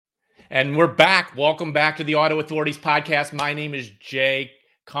And we're back. Welcome back to the Auto Authorities podcast. My name is Jay,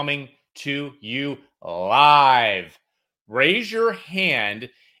 coming to you live. Raise your hand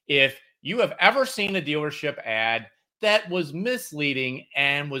if you have ever seen a dealership ad that was misleading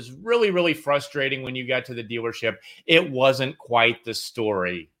and was really, really frustrating when you got to the dealership. It wasn't quite the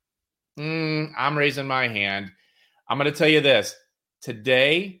story. I'm raising my hand. I'm going to tell you this.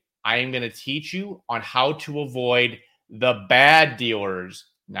 Today, I am going to teach you on how to avoid the bad dealers.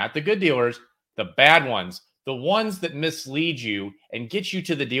 Not the good dealers, the bad ones, the ones that mislead you and get you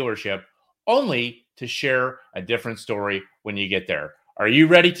to the dealership, only to share a different story when you get there. Are you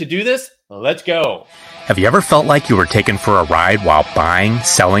ready to do this? Let's go. Have you ever felt like you were taken for a ride while buying,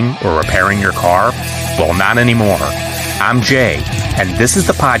 selling, or repairing your car? Well, not anymore. I'm Jay, and this is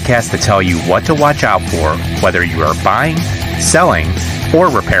the podcast to tell you what to watch out for, whether you are buying, selling, or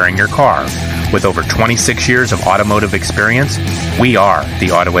repairing your car. With over 26 years of automotive experience, we are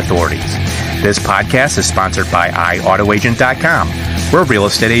the Auto Authorities. This podcast is sponsored by iAutoAgent.com. We're real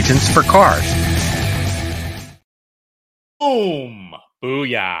estate agents for cars. Boom!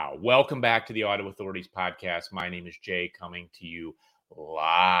 Booyah! Welcome back to the Auto Authorities podcast. My name is Jay, coming to you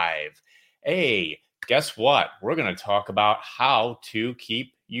live. Hey, guess what? We're going to talk about how to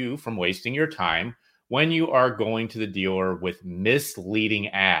keep you from wasting your time when you are going to the dealer with misleading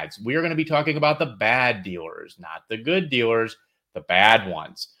ads. We are going to be talking about the bad dealers, not the good dealers, the bad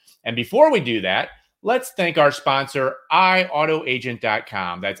ones. And before we do that, let's thank our sponsor,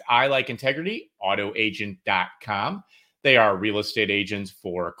 iAutoAgent.com. That's I like integrity, AutoAgent.com. They are real estate agents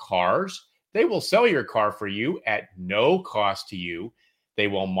for cars. They will sell your car for you at no cost to you. They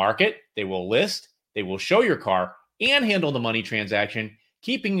will market, they will list, they will show your car and handle the money transaction,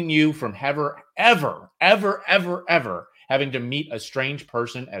 keeping you from ever having to meet a strange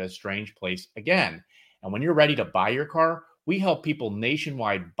person at a strange place again. And when you're ready to buy your car, we help people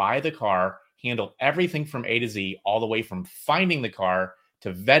nationwide buy the car, handle everything from A to Z, all the way from finding the car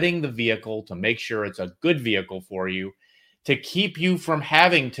to vetting the vehicle to make sure it's a good vehicle for you, to keep you from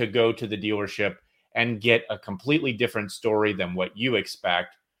having to go to the dealership and get a completely different story than what you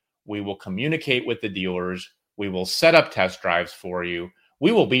expect. We will communicate with the dealers. We will set up test drives for you.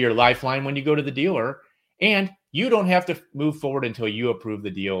 We will be your lifeline when you go to the dealer, and you don't have to move forward until you approve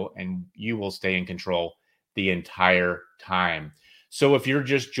the deal, and you will stay in control the entire time. So if you're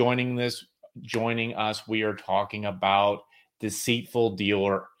just joining us, we are talking about deceitful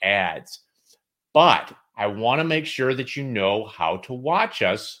dealer ads. But I want to make sure that you know how to watch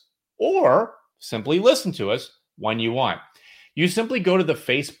us or simply listen to us when you want. You simply go to the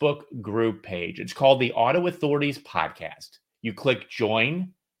Facebook group page. It's called the Auto Authorities Podcast. You click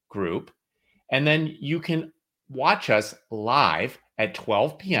join group, and then you can watch us live at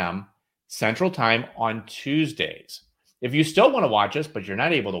 12 p.m. Central Time on Tuesdays. If you still want to watch us, but you're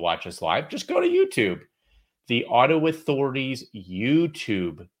not able to watch us live, just go to YouTube. The Auto Authorities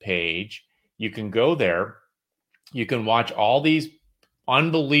YouTube page. You can go there. You can watch all these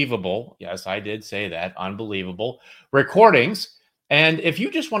unbelievable, yes, I did say that, unbelievable recordings. And if you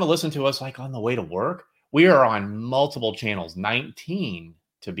just want to listen to us like on the way to work, we are on multiple channels, 19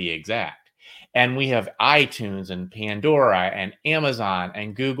 to be exact. And we have iTunes and Pandora and Amazon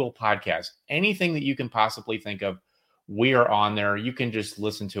and Google Podcasts. Anything that you can possibly think of, we are on there. You can just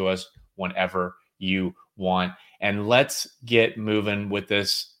listen to us whenever you want. And let's get moving with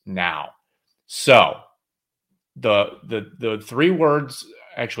this now. So the 3 words,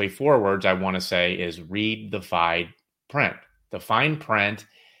 actually 4 words I want to say is read the fine print. The fine print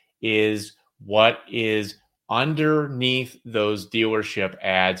is what is underneath those dealership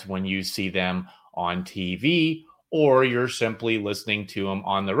ads when you see them on TV, or you're simply listening to them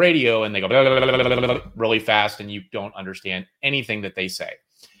on the radio and they go blah, blah, blah, blah, blah, really fast and you don't understand anything that they say.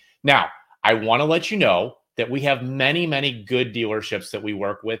 Now, I want to let you know that we have many, many good dealerships that we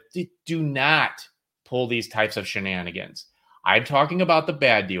work with. Do not pull these types of shenanigans. I'm talking about the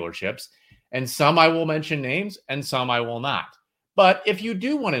bad dealerships, and some I will mention names and some I will not. But if you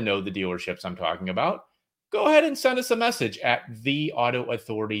do want to know the dealerships I'm talking about, go ahead and send us a message at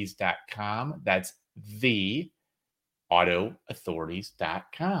theautoauthorities.com. That's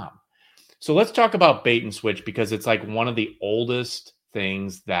theautoauthorities.com. So let's talk about bait and switch, because it's like one of the oldest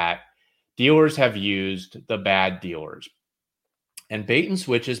things that dealers have used, the bad dealers. And bait and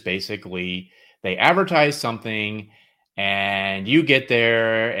switch is basically they advertise something and you get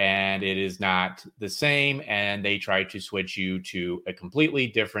there and it is not the same, and they try to switch you to a completely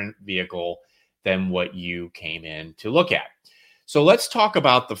different vehicle than what you came in to look at. So let's talk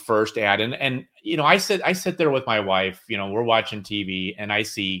about the first ad. And you know, I sit there with my wife, you know, we're watching TV and I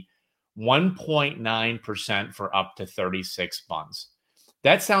see 1.9% for up to 36 months.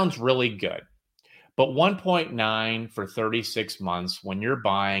 That sounds really good. But 1.9 for 36 months when you're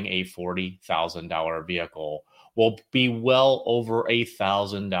buying a $40,000 vehicle will be well over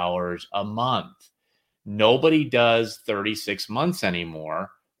 $1,000 a month. Nobody does 36 months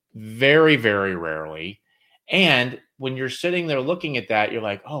anymore. Very, very rarely. And when you're sitting there looking at that, you're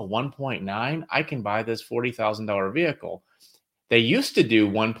like, oh, 1.9, I can buy this $40,000 vehicle. They used to do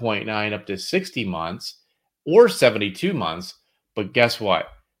 1.9 up to 60 months or 72 months. But guess what?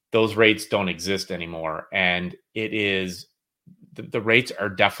 Those rates don't exist anymore. And it is, the rates are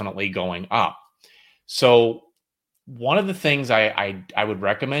definitely going up. So one of the things I would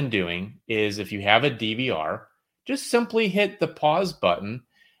recommend doing is if you have a DVR, just simply hit the pause button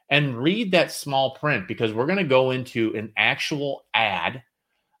and read that small print, because we're going to go into an actual ad.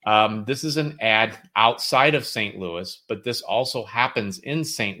 This is an ad outside of St. Louis, but this also happens in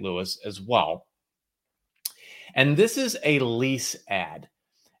St. Louis as well. And this is a lease ad.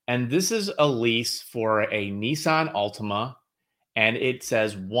 And this is a lease for a Nissan Altima, and it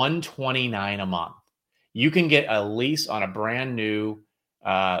says $129 a month. You can get a lease on a brand new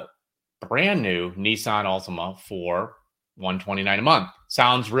Nissan Altima for $129 a month.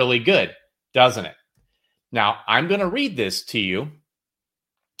 Sounds really good, doesn't it? Now, I'm going to read this to you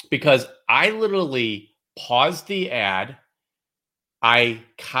because I literally paused the ad. I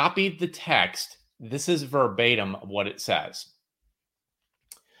copied the text. This is verbatim of what it says.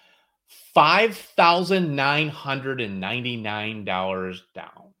 $5,999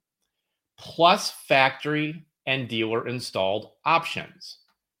 down, plus factory and dealer installed options.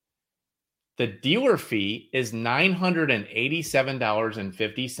 The dealer fee is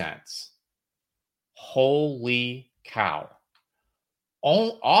 $987.50. Holy cow.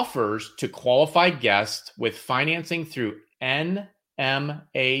 All offers to qualified guests with financing through NMAC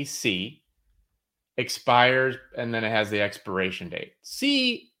expires, and then it has the expiration date.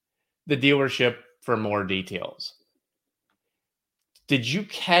 See the dealership for more details. Did you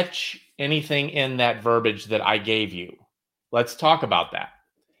catch anything in that verbiage that I gave you? Let's talk about that.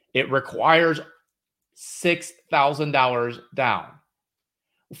 It requires $6,000 down.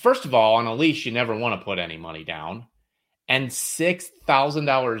 First of all, on a lease, you never want to put any money down. And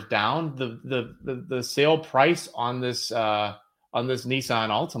 $6,000 down, the sale price on this Nissan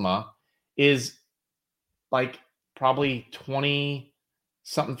Altima is like probably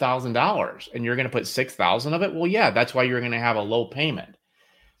 $20-something thousand, and you're going to put $6,000 of it. Well, yeah, that's why you're going to have a low payment.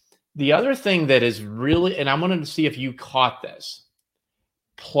 The other thing that is really, and I'm going to see if you caught this,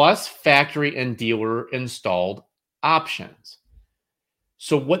 plus factory and dealer installed options.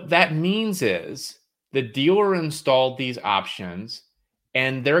 So what that means is the dealer installed these options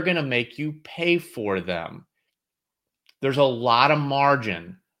and they're going to make you pay for them. There's a lot of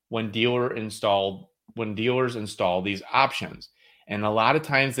margin when dealers install these options. And a lot of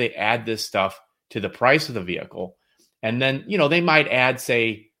times they add this stuff to the price of the vehicle. And then, they might add,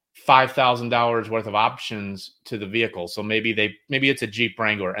 say, $5,000 worth of options to the vehicle. So maybe it's a Jeep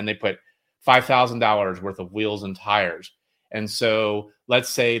Wrangler and they put $5,000 worth of wheels and tires. And so let's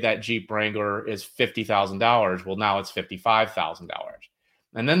say that Jeep Wrangler is $50,000. Well, now it's $55,000.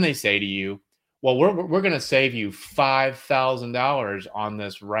 And then they say to you, well, we're going to save you $5,000 on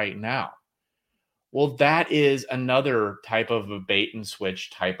this right now. Well, that is another type of a bait and switch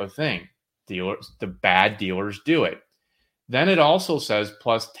type of thing. The bad dealers do it. Then it also says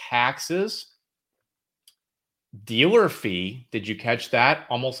plus taxes, dealer fee. Did you catch that?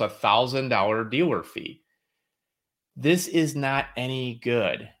 Almost $1,000 dealer fee. This is not any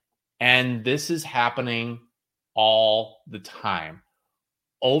good. And this is happening all the time,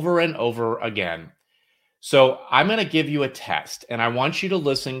 over and over again. So I'm going to give you a test, and I want you to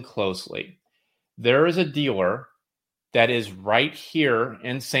listen closely. There is a dealer that is right here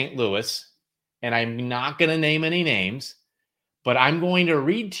in St. Louis, and I'm not going to name any names, but I'm going to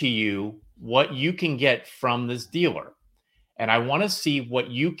read to you what you can get from this dealer. And I want to see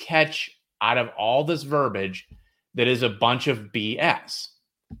what you catch out of all this verbiage that is a bunch of BS.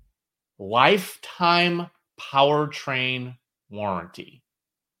 Lifetime powertrain warranty.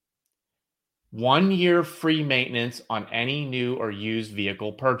 1 year free maintenance on any new or used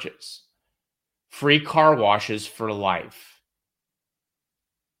vehicle purchase. Free car washes for life.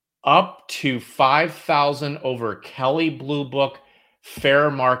 Up to $5,000 over Kelley Blue Book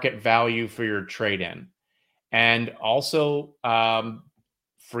fair market value for your trade-in. And also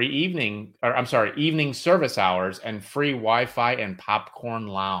evening service hours and free Wi-Fi and popcorn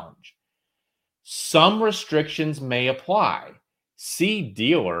lounge. Some restrictions may apply. See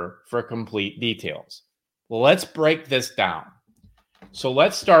dealer for complete details. Well, let's break this down. So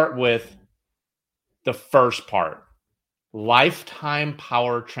let's start with the first part. Lifetime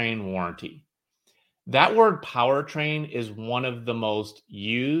powertrain warranty. That word powertrain is one of the most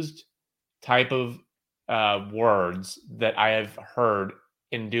used type of words that I have heard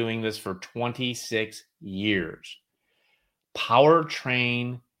in doing this for 26 years.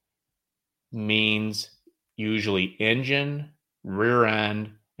 Powertrain means usually engine, rear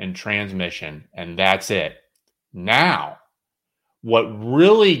end, and transmission, and that's it. Now, what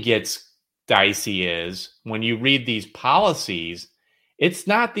really gets dicey is when you read these policies, it's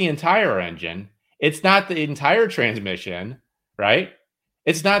not the entire engine, it's not the entire transmission, right?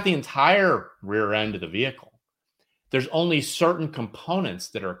 It's not the entire rear end of the vehicle. There's only certain components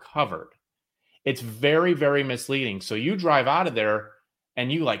that are covered. It's very, very misleading. So you drive out of there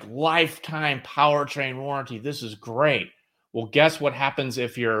and you like lifetime powertrain warranty. This is great. Well, guess what happens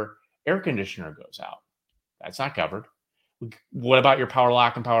if your air conditioner goes out? That's not covered. What about your power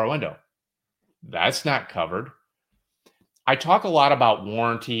lock and power window? That's not covered. I talk a lot about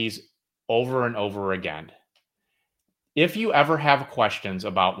warranties over and over again. If you ever have questions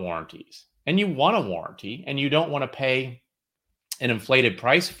about warranties and you want a warranty and you don't want to pay an inflated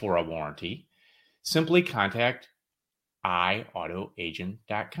price for a warranty, simply contact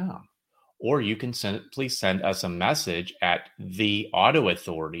iautoagent.com, or you can simply send us a message at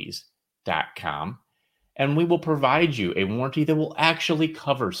theautoauthorities.com, and we will provide you a warranty that will actually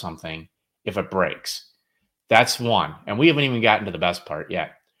cover something if it breaks. That's one. And we haven't even gotten to the best part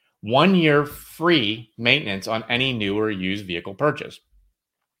yet. 1 year free maintenance on any new or used vehicle purchase.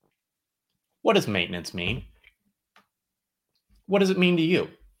 What does maintenance mean? What does it mean to you?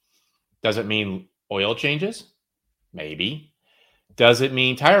 Does it mean oil changes? Maybe. Does it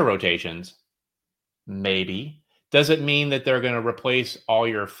mean tire rotations? Maybe. Does it mean that they're going to replace all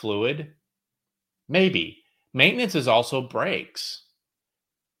your fluid? Maybe. Maintenance is also brakes.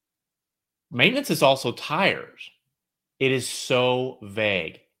 Maintenance is also tires. It is so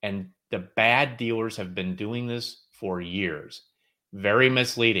vague, and the bad dealers have been doing this for years. Very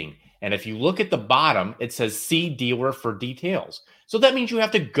misleading. And if you look at the bottom, it says see dealer for details. So that means you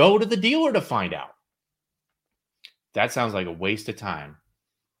have to go to the dealer to find out. That sounds like a waste of time.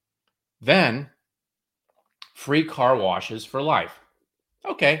 Then, free car washes for life.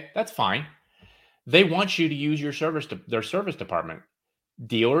 Okay, that's fine. They want you to use their service department.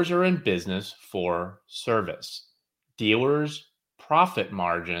 Dealers are in business for service. Dealers' profit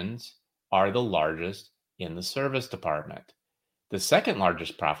margins are the largest in the service department. The second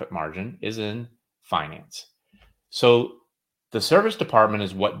largest profit margin is in finance. So the service department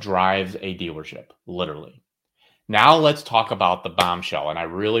is what drives a dealership, literally. Now let's talk about the bombshell, and I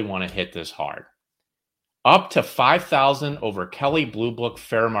really want to hit this hard. Up to $5,000 over Kelley Blue Book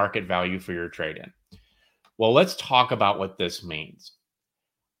fair market value for your trade-in. Well, let's talk about what this means.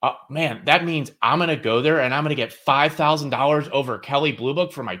 Man, that means I'm going to go there and I'm going to get $5,000 over Kelley Blue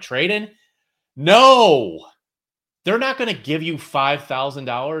Book for my trade-in? No! They're not going to give you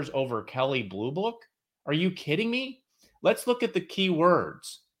 $5,000 over Kelley Blue Book. Are you kidding me? Let's look at the key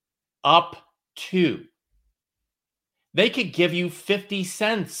words. Up to. They could give you 50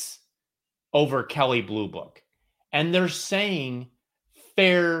 cents over Kelley Blue Book. And they're saying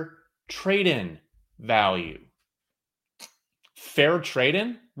fair trade-in value. Fair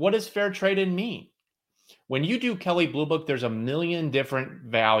trade-in? What does fair trade-in mean? When you do Kelley Blue Book, there's a million different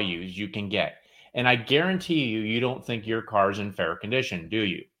values you can get. And I guarantee you, you don't think your car's in fair condition, do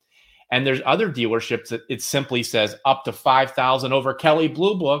you? And there's other dealerships that it simply says up to $5,000 over Kelley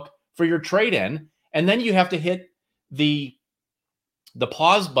Blue Book for your trade-in. And then you have to hit the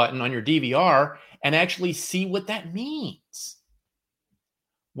pause button on your DVR and actually see what that means.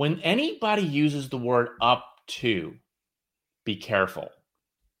 When anybody uses the word up to, be careful.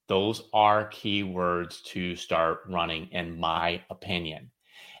 Those are key words to start running, in my opinion.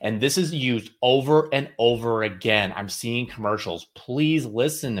 And this is used over and over again. I'm seeing commercials. Please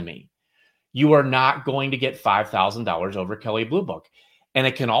listen to me. You are not going to get $5,000 over Kelley Blue Book. And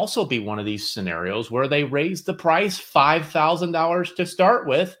it can also be one of these scenarios where they raise the price $5,000 to start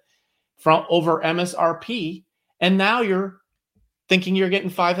with from over MSRP. And now you're thinking you're getting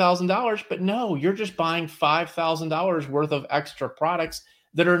 $5,000, but no, you're just buying $5,000 worth of extra products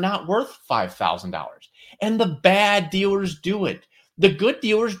that are not worth $5,000. And the bad dealers do it. The good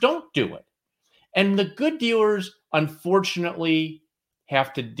dealers don't do it. And the good dealers, unfortunately,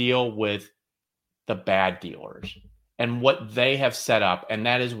 have to deal with the bad dealers and what they have set up. And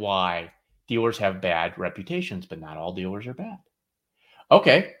that is why dealers have bad reputations, but not all dealers are bad.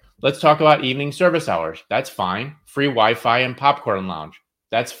 Okay, let's talk about evening service hours. That's fine. Free Wi-Fi and popcorn lounge.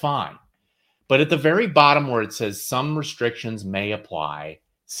 That's fine. But at the very bottom where it says some restrictions may apply,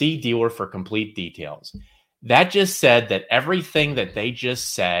 see dealer for complete details. That just said that everything that they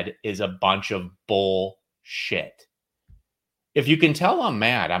just said is a bunch of bullshit. If you can tell I'm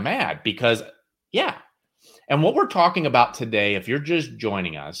mad because, yeah. And what we're talking about today, if you're just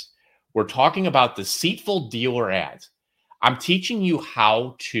joining us, we're talking about deceitful dealer ads. I'm teaching you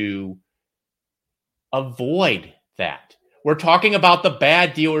how to avoid that. We're talking about the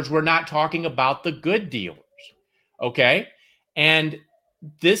bad dealers. We're not talking about the good dealers. Okay. And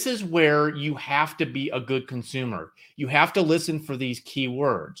this is where you have to be a good consumer. You have to listen for these key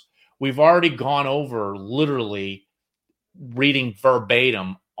words. We've already gone over literally reading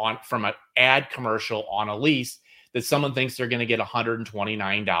verbatim from an ad commercial on a lease that someone thinks they're going to get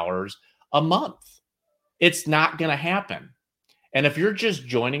 $129 a month. It's not going to happen. And if you're just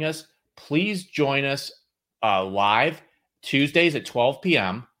joining us, please join us live Tuesdays at 12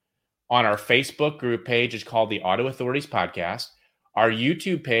 p.m. on our Facebook group page. It's called the Auto Authorities Podcast. Our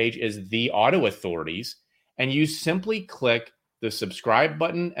YouTube page is The Auto Authorities. And you simply click the subscribe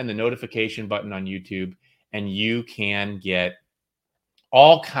button and the notification button on YouTube, and you can get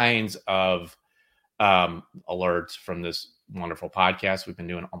all kinds of alerts from this wonderful podcast we've been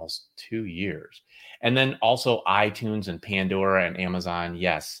doing almost 2 years. And then also iTunes and Pandora and Amazon.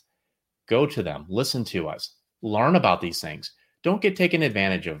 Yes, go to them, listen to us, learn about these things. Don't get taken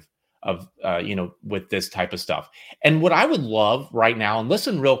advantage of with this type of stuff. And what I would love right now, and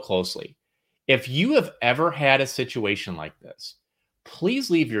listen real closely, if you have ever had a situation like this, please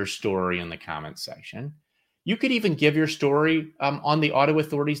leave your story in the comments section. You could even give your story on the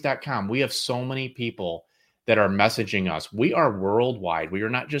autoauthorities.com. We have so many people that are messaging us. We are worldwide. We are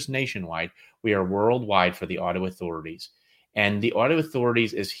not just nationwide. We are worldwide for the Auto Authorities. And the Auto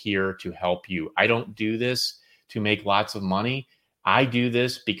Authorities is here to help you. I don't do this to make lots of money. I do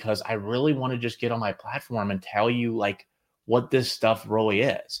this because I really want to just get on my platform and tell you like what this stuff really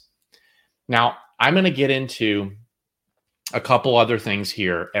is. Now, I'm going to get into a couple other things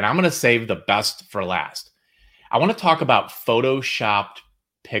here, and I'm going to save the best for last. I want to talk about photoshopped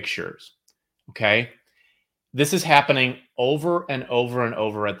pictures, okay? This is happening over and over and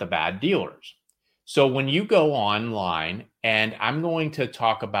over at the bad dealers. So when you go online, and I'm going to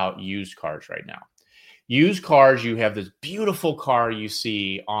talk about used cars right now. Used cars, you have this beautiful car you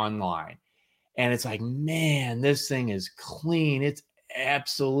see online, and it's like, man, this thing is clean. It's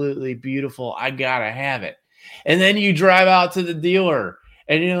absolutely beautiful. I got to have it. And then you drive out to the dealer,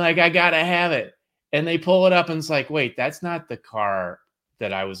 and you're like, I got to have it. And they pull it up, and it's like, wait, that's not the car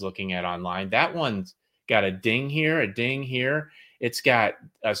that I was looking at online. That one's got a ding here, a ding here. It's got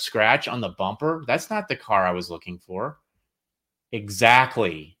a scratch on the bumper. That's not the car I was looking for.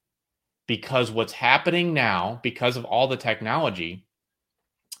 Exactly. Because what's happening now, because of all the technology,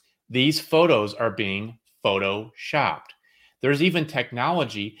 these photos are being photoshopped. There's even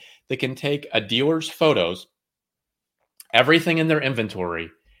technology that can take a dealer's photos, everything in their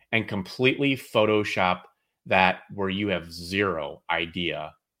inventory, and completely Photoshop that where you have zero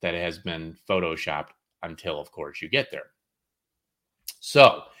idea that it has been Photoshopped until, of course, you get there.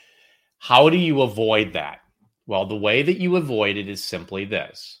 So how do you avoid that? Well, the way that you avoid it is simply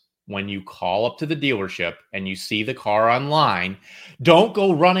this. When you call up to the dealership and you see the car online, don't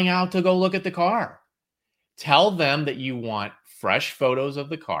go running out to go look at the car. Tell them that you want fresh photos of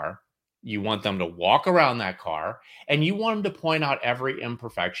the car. You want them to walk around that car, and you want them to point out every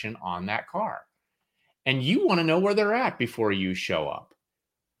imperfection on that car. And you want to know where they're at before you show up.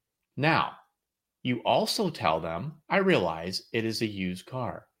 Now, you also tell them, I realize it is a used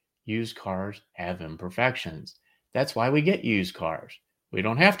car. Used cars have imperfections. That's why we get used cars. We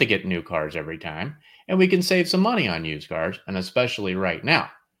don't have to get new cars every time, and we can save some money on used cars, and especially right now.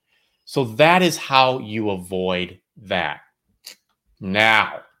 So that is how you avoid that.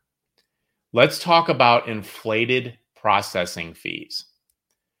 Now, let's talk about inflated processing fees.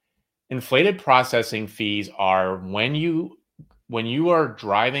 Inflated processing fees are when you are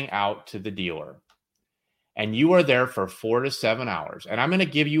driving out to the dealer and you are there for 4 to 7 hours. And I'm going to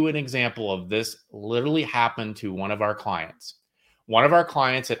give you an example of this literally happened to one of our clients. One of our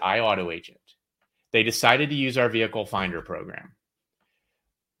clients at iAuto Agent, they decided to use our vehicle finder program.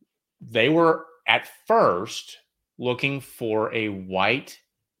 They were at first looking for a white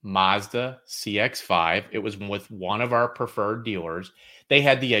Mazda CX-5. It was with one of our preferred dealers. They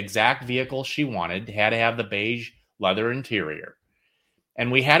had the exact vehicle she wanted, had to have the beige leather interior.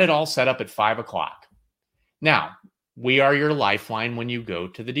 And we had it all set up at 5 o'clock. Now, we are your lifeline when you go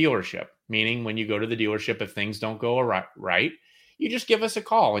to the dealership, meaning when you go to the dealership, if things don't go right, you just give us a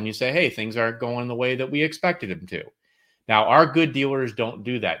call and you say, hey, things aren't going the way that we expected them to. Now, our good dealers don't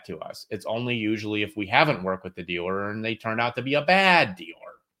do that to us. It's only usually if we haven't worked with the dealer and they turn out to be a bad dealer.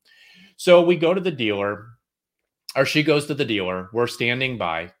 So we go to the dealer or she goes to the dealer. We're standing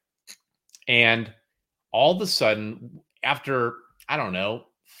by. And all of a sudden, after, I don't know,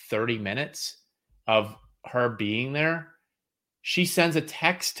 30 minutes of her being there, she sends a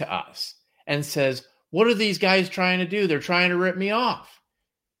text to us and says, "What are these guys trying to do? They're trying to rip me off."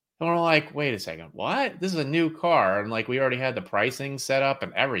 And we're like, "Wait a second, what? This is a new car." And like, we already had the pricing set up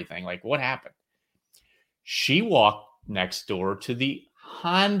and everything. Like, what happened? She walked next door to the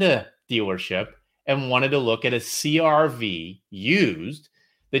Honda dealership and wanted to look at a CRV used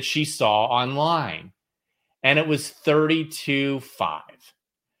that she saw online. And it was 32.5.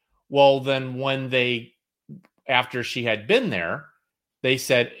 Well, then after she had been there, they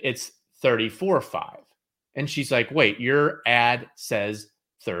said it's 34.5. And she's like, "Wait, your ad says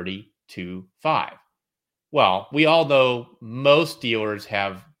 32.5. Well, we all know most dealers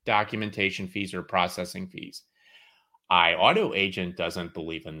have documentation fees or processing fees. iAuto Agent doesn't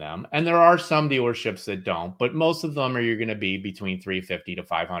believe in them. And there are some dealerships that don't, but most of them you're going to be between $350 to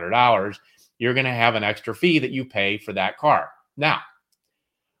 $500. You're going to have an extra fee that you pay for that car. Now,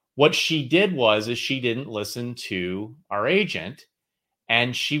 what she did is she didn't listen to our agent,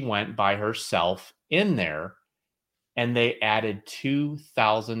 and she went by herself in there, and they added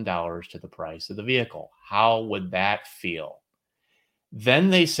 $2,000 to the price of the vehicle. How would that feel? Then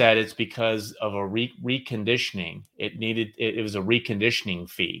they said it's because of a reconditioning. It was a reconditioning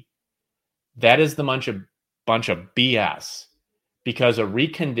fee. That is the bunch of BS, because a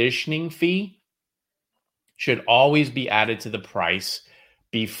reconditioning fee should always be added to the price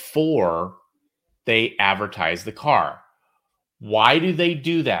before they advertise the car. Why do they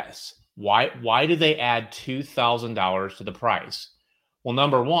do this? Why do they add $2,000 to the price? Well,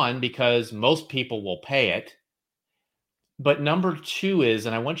 number one, because most people will pay it. But number two is,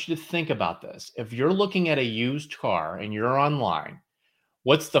 and I want you to think about this, if you're looking at a used car and you're online,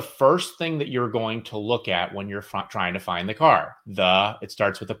 what's the first thing that you're going to look at when you're trying to find the car? It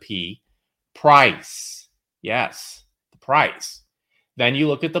starts with a P, price. Yes, the price. Then you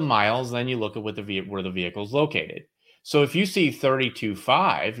look at the miles, then you look at where the vehicle is located. So if you see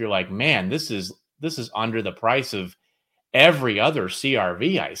 32.5, you're like, man, this is under the price of every other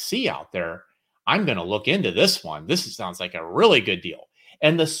CRV I see out there. I'm going to look into this one. This sounds like a really good deal.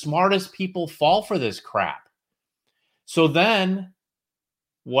 And the smartest people fall for this crap. So then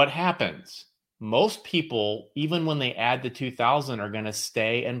what happens? Most people, even when they add the 2,000, are going to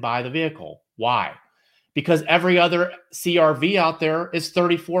stay and buy the vehicle. Why? Because every other CRV out there is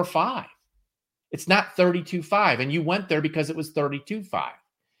 34.5. It's not 32.5. And you went there because it was 32.5.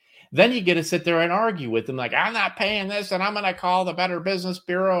 Then you get to sit there and argue with them like, "I'm not paying this, and I'm going to call the Better Business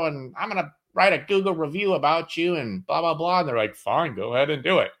Bureau, and I'm going to write a Google review about you," and blah, blah, blah. And they're like, "Fine, go ahead and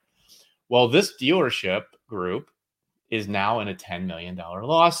do it." Well, this dealership group is now in a $10 million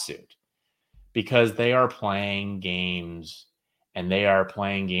lawsuit because they are playing games, and they are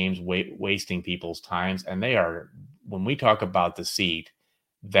playing games, wasting people's times. And when we talk about deceit,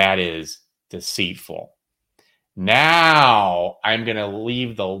 that is deceitful. Now I'm going to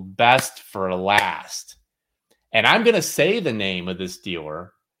leave the best for last. And I'm going to say the name of this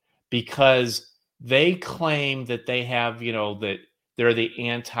dealer because they claim that they have, that they're the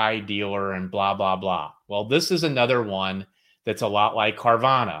anti-dealer and blah, blah, blah. Well, this is another one that's a lot like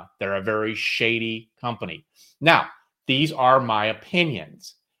Carvana. They're a very shady company. Now, these are my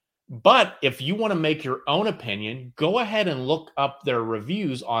opinions. But if you want to make your own opinion, go ahead and look up their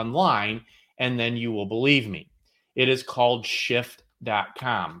reviews online, and then you will believe me. It is called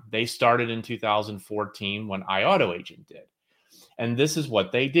Shift.com. They started in 2014 when iAuto Agent did. And this is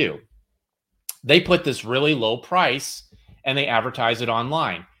what they do. They put this really low price and they advertise it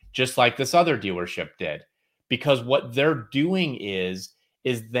online, just like this other dealership did. Because what they're doing is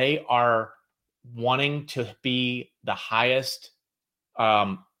they are wanting to be the highest.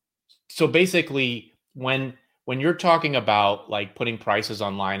 So basically, when you're talking about like putting prices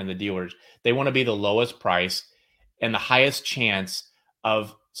online in the dealers, they want to be the lowest price and the highest chance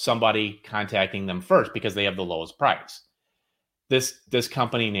of somebody contacting them first because they have the lowest price. This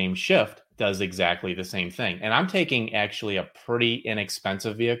company named Shift does exactly the same thing. And I'm taking actually a pretty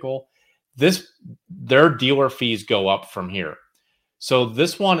inexpensive vehicle. Their dealer fees go up from here. So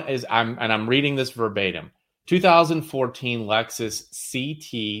this one is, I'm reading this verbatim, 2014 Lexus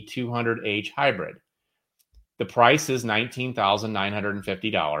CT 200H Hybrid. The price is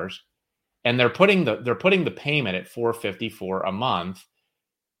 $19,950. And they're putting the payment at $454 a month,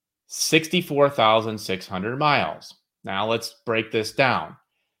 64,600 miles. Now let's break this down.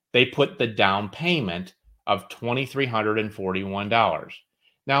 They put the down payment of $2,341.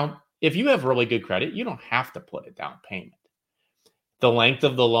 Now, if you have really good credit, you don't have to put a down payment. The length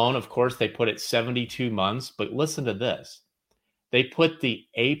of the loan, of course, they put it 72 months, but listen to this. They put the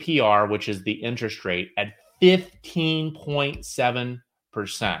APR, which is the interest rate, at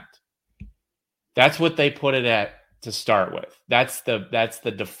 15.7%. That's what they put it at to start with. That's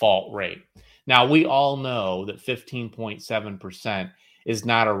the default rate. Now, we all know that 15.7% is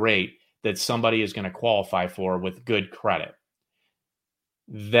not a rate that somebody is going to qualify for with good credit.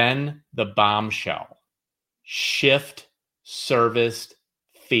 Then the bombshell, shift serviced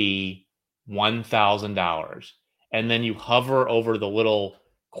fee, $1,000. And then you hover over the little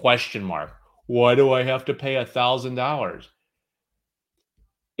question mark. Why do I have to pay $1,000?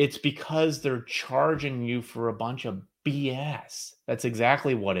 It's because they're charging you for a bunch of BS. That's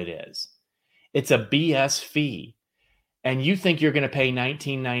exactly what it is. It's a BS fee. And you think you're going to pay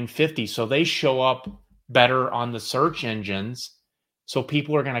 $19,950, so they show up better on the search engines. So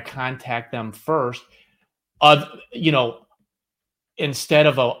people are going to contact them first. Instead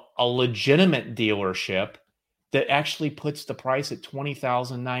of a legitimate dealership that actually puts the price at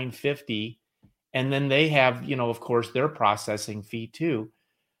 $20,950, and then they have, of course, their processing fee too.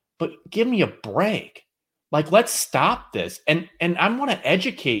 But give me a break. Like, let's stop this. And I want to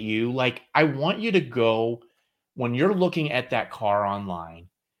educate you. Like, I want you to go when you're looking at that car online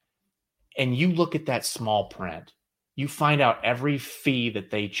and you look at that small print, you find out every fee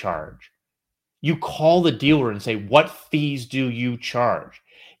that they charge. You call the dealer and say, what fees do you charge?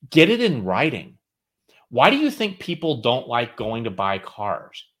 Get it in writing. Why do you think people don't like going to buy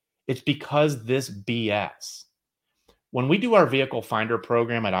cars? It's because this BS. When we do our vehicle finder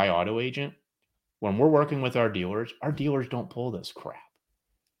program at iAutoAgent, when we're working with our dealers don't pull this crap.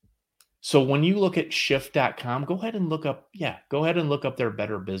 So when you look at shift.com, go ahead and look up their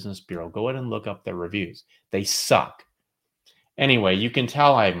Better Business Bureau. Go ahead and look up their reviews. They suck. Anyway, you can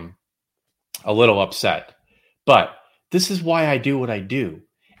tell I'm a little upset, but this is why I do what I do.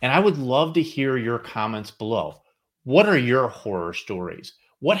 And I would love to hear your comments below. What are your horror stories?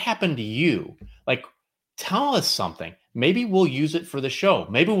 What happened to you? Like, tell us something. Maybe we'll use it for the show.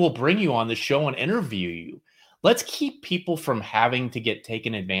 Maybe we'll bring you on the show and interview you. Let's keep people from having to get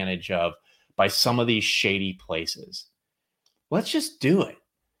taken advantage of by some of these shady places. Let's just do it.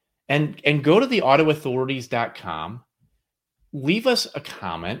 And go to the autoauthorities.com. Leave us a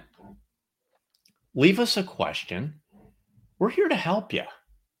comment. Leave us a question. We're here to help you.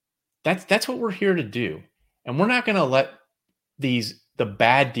 That's what we're here to do. And we're not going to let the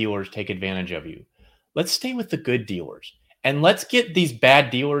bad dealers take advantage of you. Let's stay with the good dealers. And let's get these bad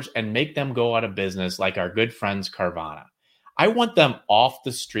dealers and make them go out of business like our good friends Carvana. I want them off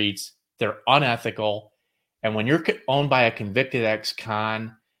the streets. They're unethical. And when you're owned by a convicted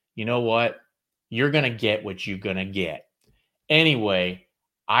ex-con, you know what? You're going to get what you're going to get. Anyway,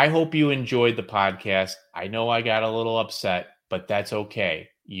 I hope you enjoyed the podcast. I know I got a little upset, but that's okay.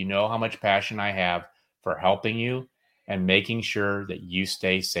 You know how much passion I have for helping you and making sure that you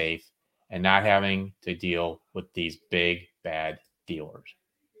stay safe and not having to deal with these big, bad dealers.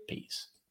 Peace.